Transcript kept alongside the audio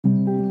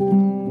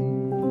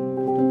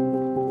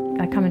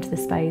come into the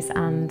space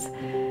and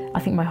I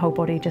think my whole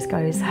body just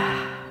goes,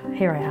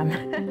 here I am,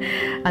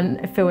 and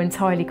I feel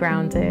entirely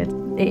grounded.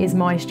 It is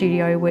my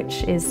studio,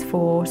 which is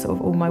for sort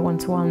of all my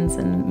one-to-ones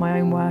and my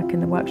own work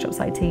and the workshops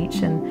I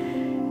teach,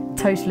 and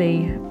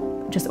totally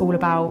just all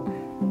about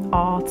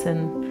art.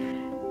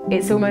 And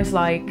it's almost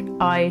like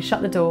I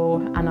shut the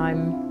door and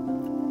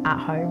I'm at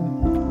home.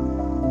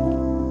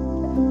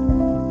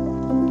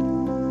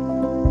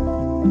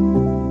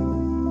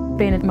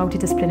 Being a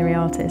multidisciplinary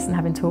artist and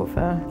having taught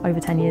for over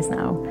 10 years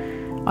now,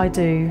 I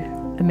do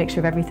a mixture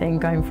of everything,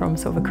 going from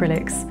sort of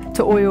acrylics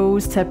to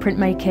oils to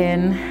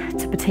printmaking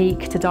to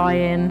batik to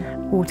dyeing,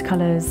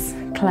 watercolours,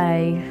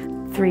 clay,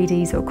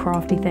 3D sort of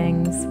crafty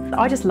things.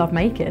 I just love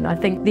making. I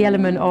think the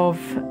element of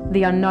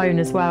the unknown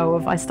as well,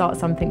 of I start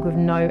something with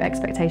no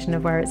expectation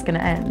of where it's going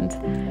to end,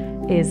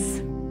 is,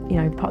 you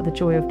know, part of the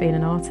joy of being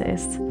an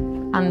artist.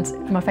 And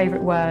my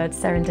favourite word,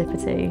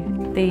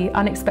 serendipity, the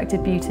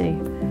unexpected beauty,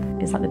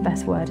 is like the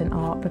best word in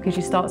art, because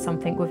you start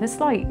something with a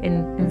slight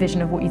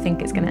envision of what you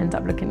think it's going to end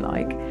up looking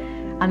like,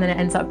 and then it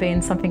ends up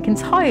being something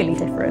entirely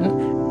different.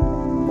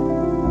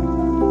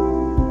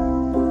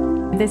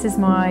 This is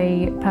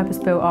my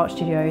purpose-built art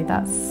studio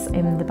that's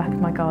in the back of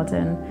my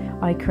garden.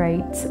 I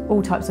create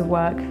all types of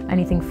work,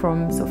 anything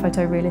from sort of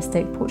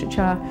photorealistic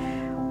portraiture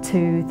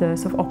to the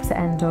sort of opposite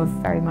end of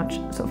very much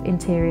sort of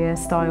interior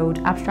styled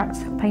abstract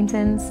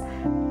paintings.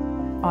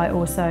 I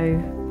also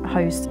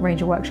host a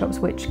range of workshops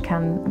which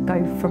can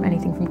go from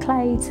anything from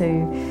clay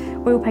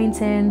to oil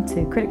painting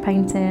to acrylic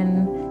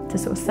painting to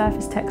sort of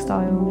surface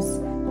textiles.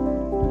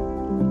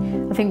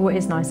 I think what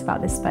is nice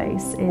about this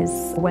space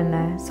is when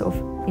they're sort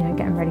of, you know,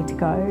 getting ready to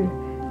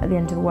go at the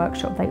end of the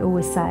workshop, they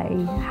always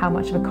say how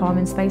much of a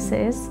calming space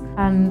it is.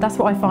 And that's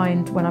what I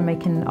find when I'm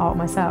making art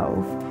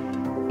myself.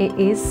 It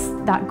is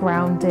that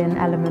grounding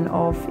element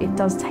of, it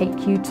does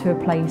take you to a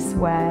place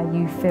where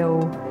you feel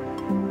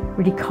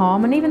really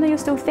calm, and even though you're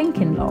still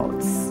thinking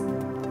lots,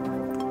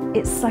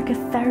 it's like a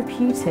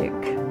therapeutic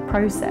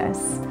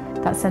process,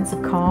 that sense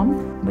of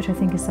calm, which I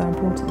think is so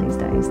important these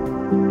days.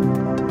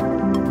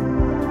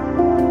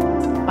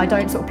 I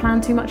don't sort of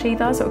plan too much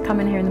either, I sort of come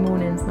in here in the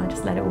mornings and I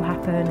just let it all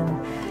happen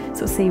and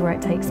sort of see where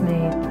it takes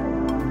me.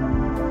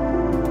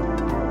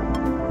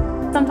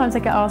 Sometimes I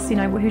get asked, you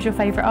know, who's your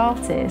favourite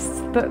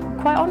artist? But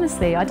quite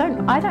honestly, I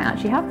don't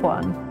actually have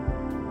one.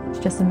 It's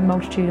just a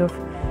multitude of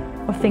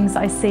things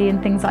that I see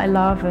and things that I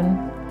love, and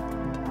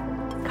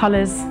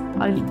colours.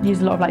 I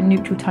use a lot of like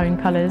neutral tone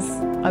colours.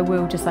 I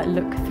will just like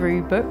look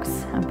through books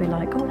and be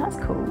like, oh, that's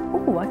cool.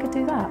 Oh, I could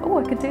do that. Oh,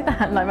 I could do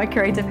that. Like my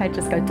creative head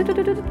just goes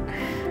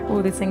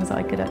all these things that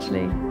I could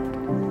actually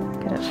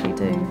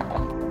do.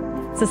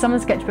 So some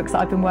of the sketchbooks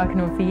that I've been working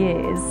on for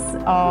years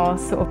are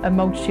sort of a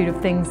multitude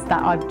of things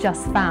that I've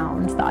just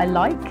found that I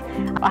like,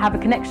 I have a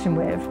connection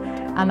with,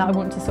 and that I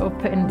want to sort of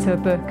put into a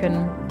book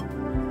and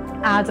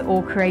add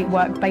or create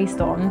work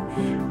based on.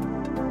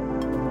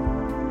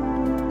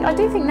 I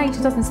do think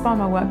nature does inspire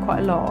my work quite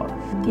a lot.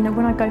 You know,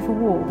 when I go for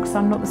walks,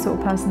 I'm not the sort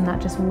of person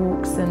that just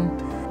walks and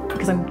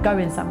because I'm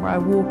going somewhere. I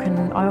walk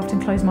and I often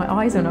close my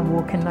eyes when I'm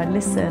walking and I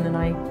listen, and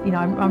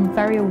I'm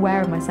very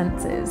aware of my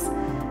senses.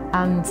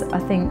 And I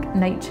think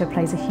nature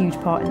plays a huge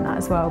part in that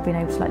as well, being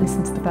able to like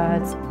listen to the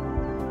birds.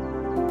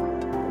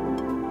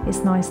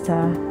 It's nice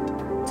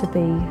to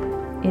be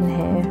in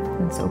here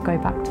and sort of go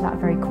back to that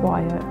very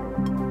quiet,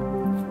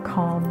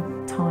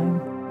 calm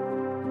time.